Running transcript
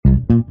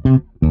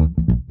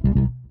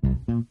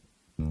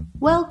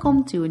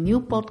Welcome to a new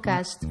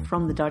podcast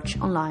from the Dutch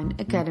Online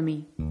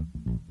Academy.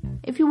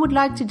 If you would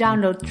like to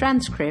download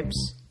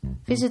transcripts,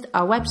 visit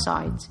our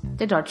website,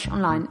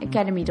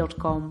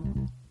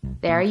 thedutchonlineacademy.com.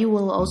 There you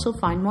will also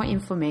find more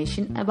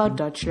information about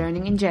Dutch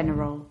learning in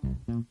general.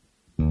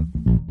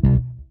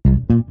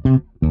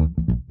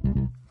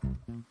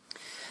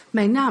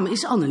 Mijn naam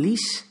is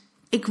Annelies.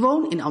 Ik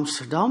woon in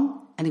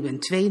Amsterdam en ik ben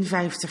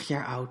 52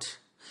 jaar oud.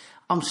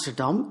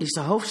 Amsterdam is de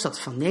hoofdstad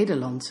van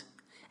Nederland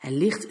en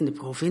ligt in de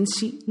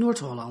provincie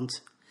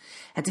Noord-Holland.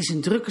 Het is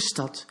een drukke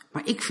stad,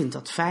 maar ik vind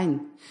dat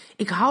fijn.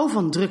 Ik hou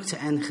van drukte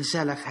en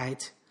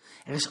gezelligheid.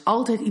 Er is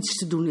altijd iets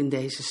te doen in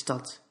deze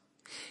stad.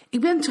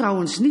 Ik ben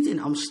trouwens niet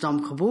in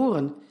Amsterdam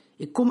geboren.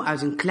 Ik kom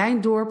uit een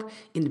klein dorp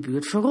in de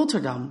buurt van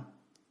Rotterdam.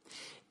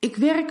 Ik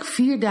werk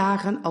 4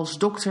 dagen als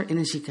dokter in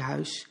een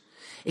ziekenhuis.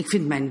 Ik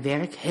vind mijn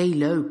werk heel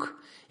leuk.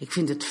 Ik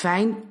vind het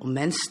fijn om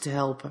mensen te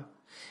helpen.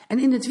 En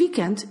in het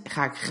weekend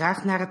ga ik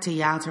graag naar het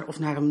theater of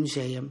naar een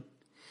museum.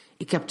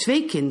 Ik heb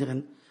 2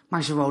 kinderen,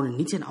 maar ze wonen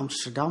niet in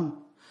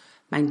Amsterdam.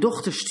 Mijn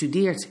dochter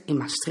studeert in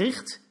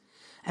Maastricht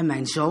en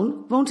mijn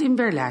zoon woont in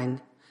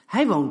Berlijn.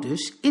 Hij woont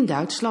dus in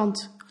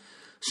Duitsland.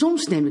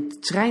 Soms neem ik de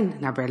trein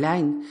naar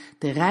Berlijn.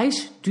 De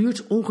reis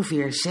duurt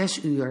ongeveer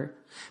 6 uur.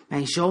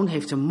 Mijn zoon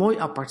heeft een mooi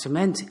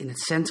appartement in het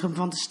centrum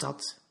van de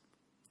stad.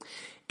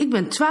 Ik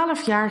ben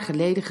 12 jaar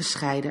geleden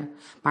gescheiden,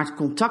 maar het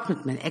contact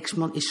met mijn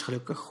ex-man is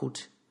gelukkig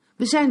goed.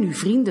 We zijn nu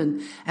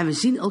vrienden en we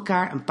zien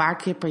elkaar een paar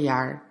keer per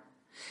jaar.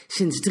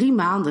 Sinds 3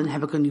 maanden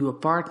heb ik een nieuwe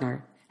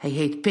partner. Hij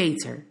heet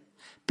Peter.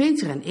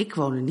 Peter en ik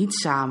wonen niet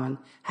samen.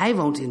 Hij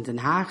woont in Den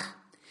Haag.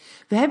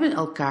 We hebben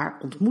elkaar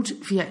ontmoet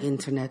via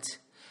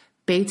internet.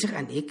 Peter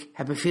en ik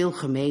hebben veel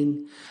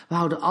gemeen. We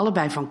houden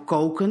allebei van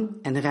koken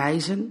en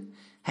reizen.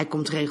 Hij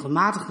komt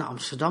regelmatig naar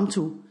Amsterdam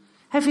toe.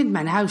 Hij vindt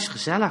mijn huis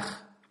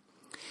gezellig.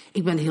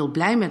 Ik ben heel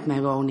blij met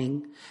mijn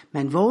woning.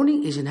 Mijn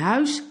woning is een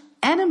huis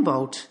en een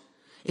boot.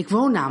 Ik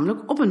woon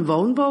namelijk op een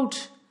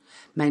woonboot.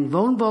 Mijn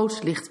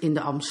woonboot ligt in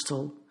de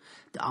Amstel.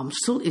 De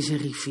Amstel is een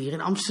rivier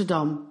in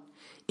Amsterdam.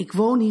 Ik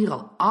woon hier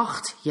al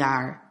 8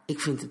 jaar. Ik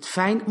vind het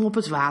fijn om op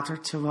het water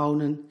te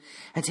wonen.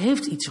 Het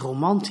heeft iets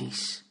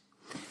romantisch.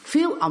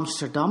 Veel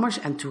Amsterdammers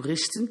en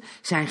toeristen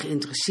zijn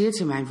geïnteresseerd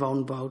in mijn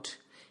woonboot.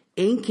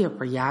 1 keer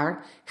per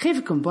jaar geef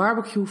ik een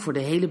barbecue voor de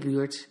hele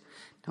buurt.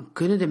 Dan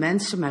kunnen de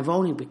mensen mijn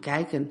woning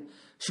bekijken.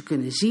 Ze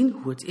kunnen zien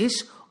hoe het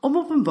is om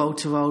op een boot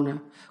te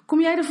wonen.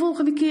 Kom jij de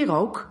volgende keer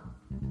ook?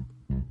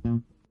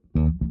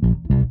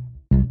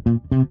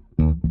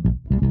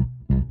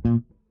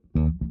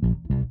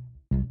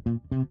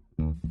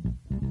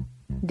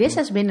 This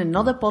has been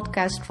another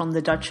podcast from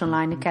the Dutch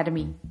Online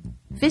Academy.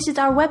 Visit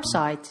our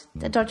website,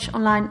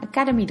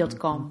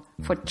 thedutchonlineacademy.com,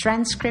 for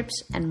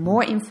transcripts and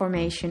more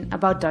information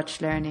about Dutch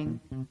learning.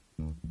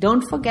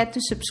 Don't forget to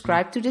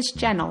subscribe to this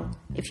channel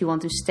if you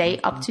want to stay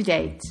up to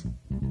date.